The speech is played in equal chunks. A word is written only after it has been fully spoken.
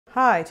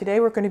Hi, today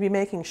we're going to be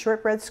making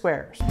shortbread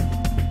squares.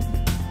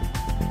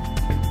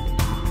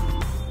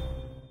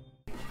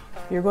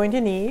 You're going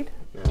to need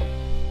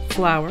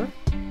flour,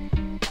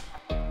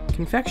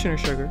 confectioner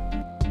sugar,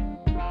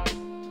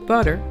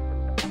 butter,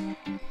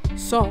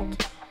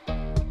 salt,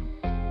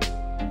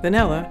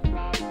 vanilla,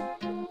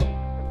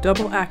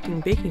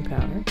 double-acting baking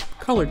powder,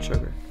 colored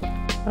sugar.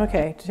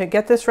 Okay, to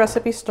get this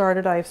recipe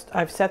started,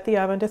 I've set the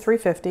oven to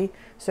 350,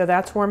 so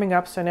that's warming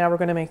up, so now we're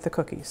going to make the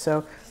cookies.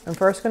 So I'm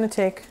first going to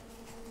take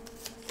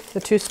the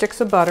 2 sticks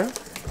of butter,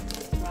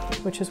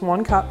 which is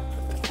 1 cup.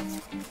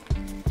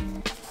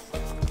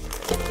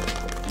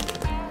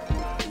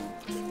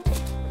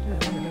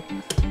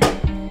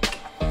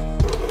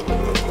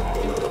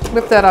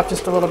 Whip that up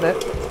just a little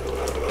bit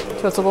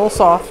so it's a little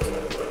soft.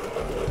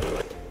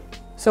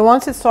 So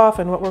once it's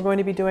softened, what we're going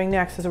to be doing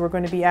next is we're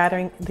going to be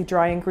adding the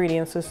dry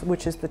ingredients,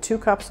 which is the 2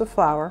 cups of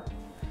flour,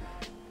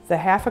 the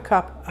 1/2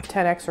 cup of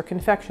 10x or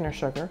confectioner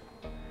sugar,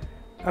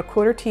 a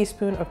 1/4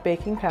 teaspoon of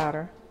baking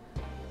powder,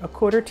 a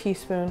 1/4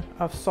 teaspoon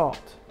of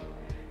salt.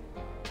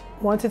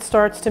 Once it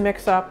starts to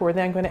mix up, we're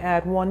then going to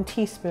add 1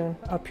 teaspoon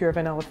of pure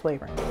vanilla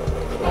flavoring.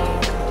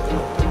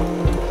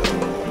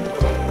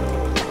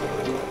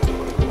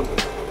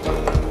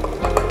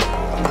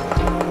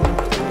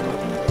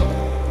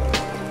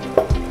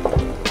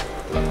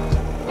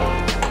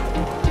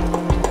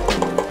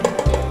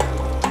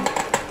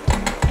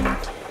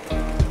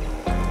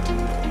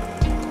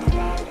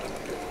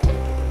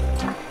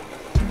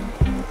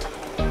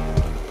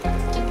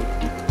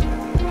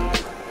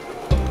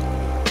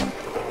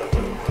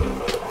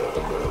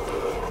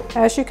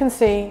 As you can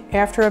see,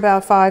 after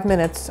about 5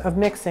 minutes of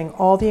mixing,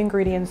 all the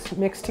ingredients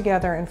mix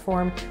together and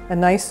form a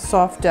nice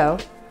soft dough.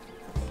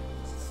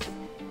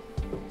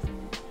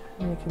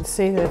 And you can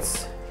see that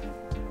it's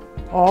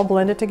all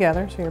blended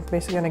together, so you're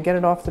basically going to get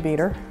it off the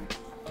beater.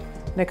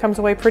 And it comes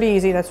away pretty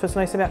easy. That's what's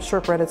nice about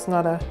shortbread. It's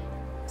not a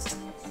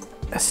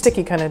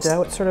sticky kind of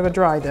dough, it's sort of a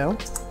dry dough.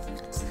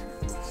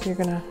 So you're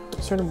going to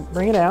sort of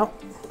bring it out.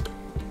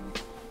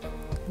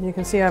 And you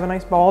can see I have a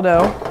nice ball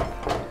dough.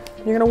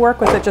 You're going to work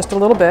with it just a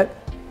little bit,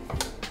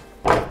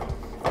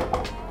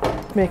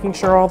 making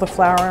sure all the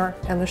flour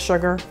and the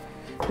sugar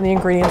and the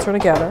ingredients are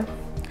together.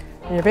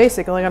 And you're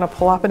basically going to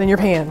plop it in your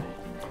pan.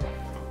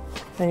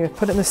 And you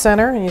put it in the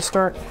center and you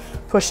start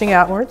pushing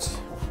outwards.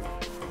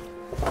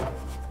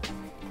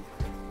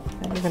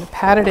 And you're going to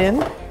pat it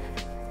in.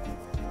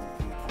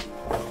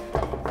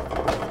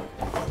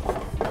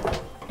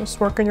 Just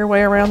working your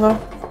way around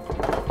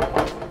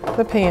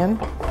the pan.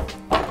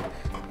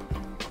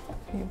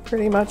 You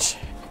pretty much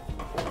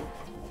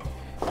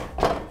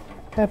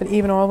have it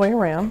even all the way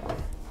around.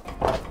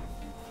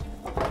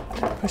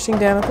 Pushing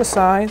down at the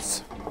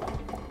sides.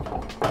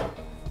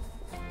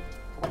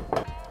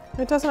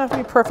 It doesn't have to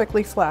be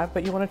perfectly flat,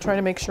 but you want to try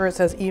to make sure it's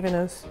as even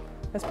as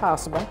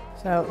possible.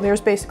 So there's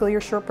basically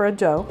your shortbread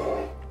dough.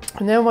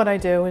 And then what I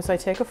do is I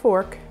take a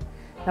fork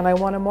and I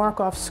want to mark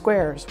off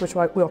squares, which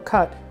we'll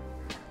cut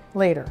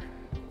later.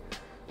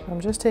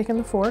 I'm just taking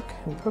the fork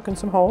and poking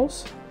some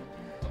holes,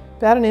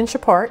 about 1 inch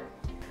apart.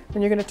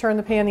 Then you're going to turn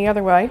the pan the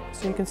other way,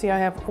 so you can see I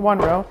have 1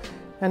 row,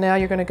 and now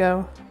you're going to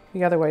go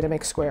the other way to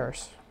make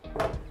squares.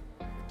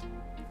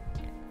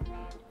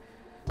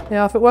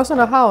 Now, if it wasn't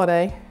a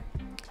holiday,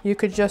 you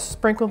could just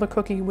sprinkle the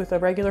cookie with a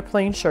regular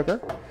plain sugar,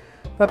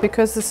 but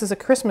because this is a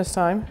Christmas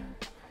time,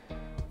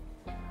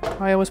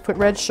 I always put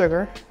red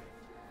sugar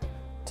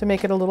to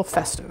make it a little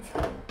festive.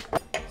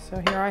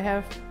 So here I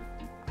have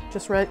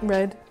just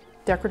red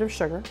decorative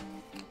sugar,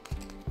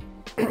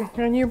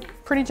 and you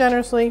pretty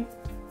generously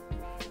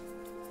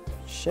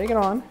shake it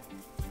on.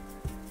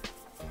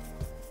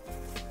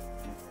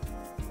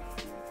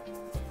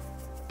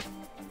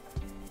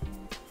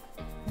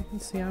 You can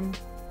see I'm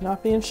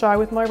not being shy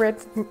with my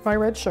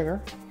red sugar,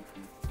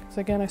 because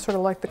again, I sort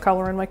of like the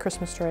color in my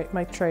Christmas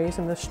trays,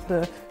 and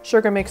the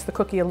sugar makes the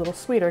cookie a little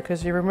sweeter,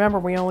 because you remember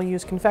we only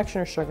use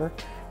confectioner sugar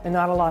and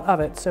not a lot of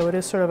it, so it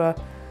is sort of a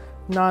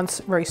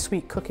very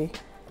sweet cookie.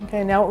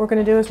 Okay, now what we're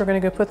going to do is we're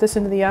going to go put this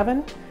into the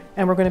oven,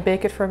 and we're going to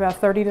bake it for about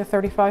 30 to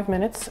 35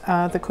 minutes.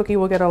 The cookie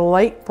will get a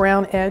light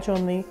brown edge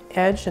on the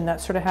edge, and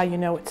that's sort of how you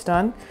know it's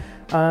done.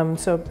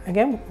 So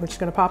again, we're just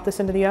going to pop this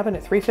into the oven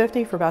at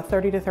 350 for about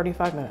 30 to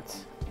 35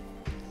 minutes.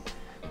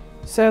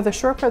 So the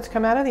shortbreads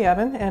come out of the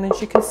oven, and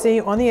as you can see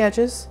on the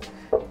edges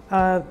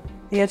have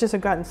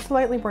gotten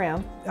slightly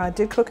brown. I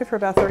did cook it for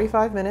about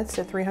 35 minutes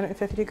at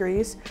 350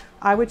 degrees.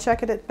 I would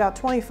check it at about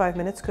 25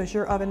 minutes because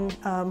your oven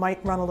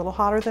might run a little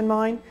hotter than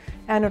mine,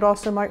 and it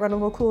also might run a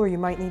little cooler. You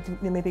might need to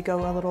maybe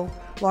go a little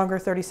longer,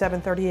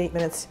 37, 38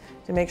 minutes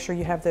to make sure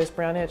you have those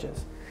brown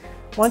edges.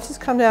 Once it's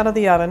come out of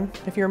the oven,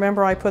 if you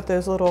remember I put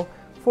those little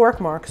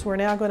fork marks, we're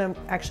now going to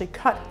actually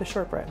cut the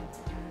shortbread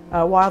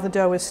while the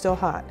dough is still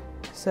hot.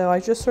 So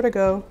I just sort of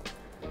go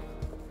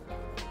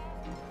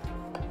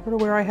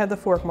where I had the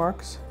fork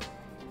marks.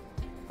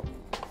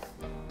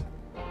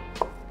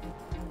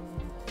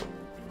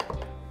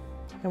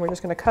 And we're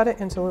just going to cut it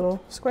into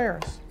little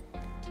squares.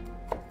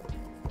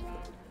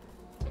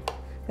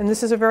 And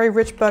this is a very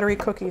rich buttery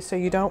cookie, so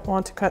you don't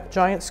want to cut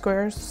giant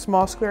squares.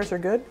 Small squares are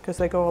good because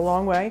they go a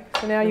long way.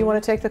 So now you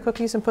want to take the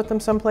cookies and put them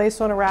someplace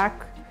on a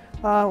rack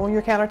on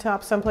your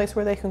countertop, someplace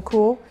where they can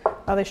cool.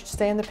 They should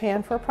stay in the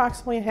pan for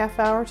approximately a half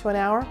hour to an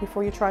hour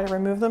before you try to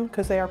remove them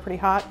because they are pretty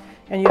hot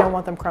and you don't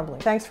want them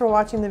crumbling. Thanks for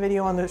watching the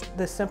video on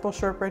this simple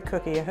shortbread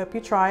cookie. I hope you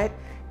try it,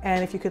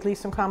 and if you could leave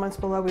some comments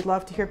below, we'd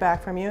love to hear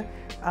back from you.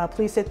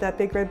 Please hit that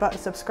big red button,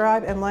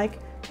 subscribe and like,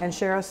 and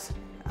share us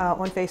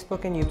on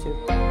Facebook and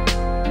YouTube.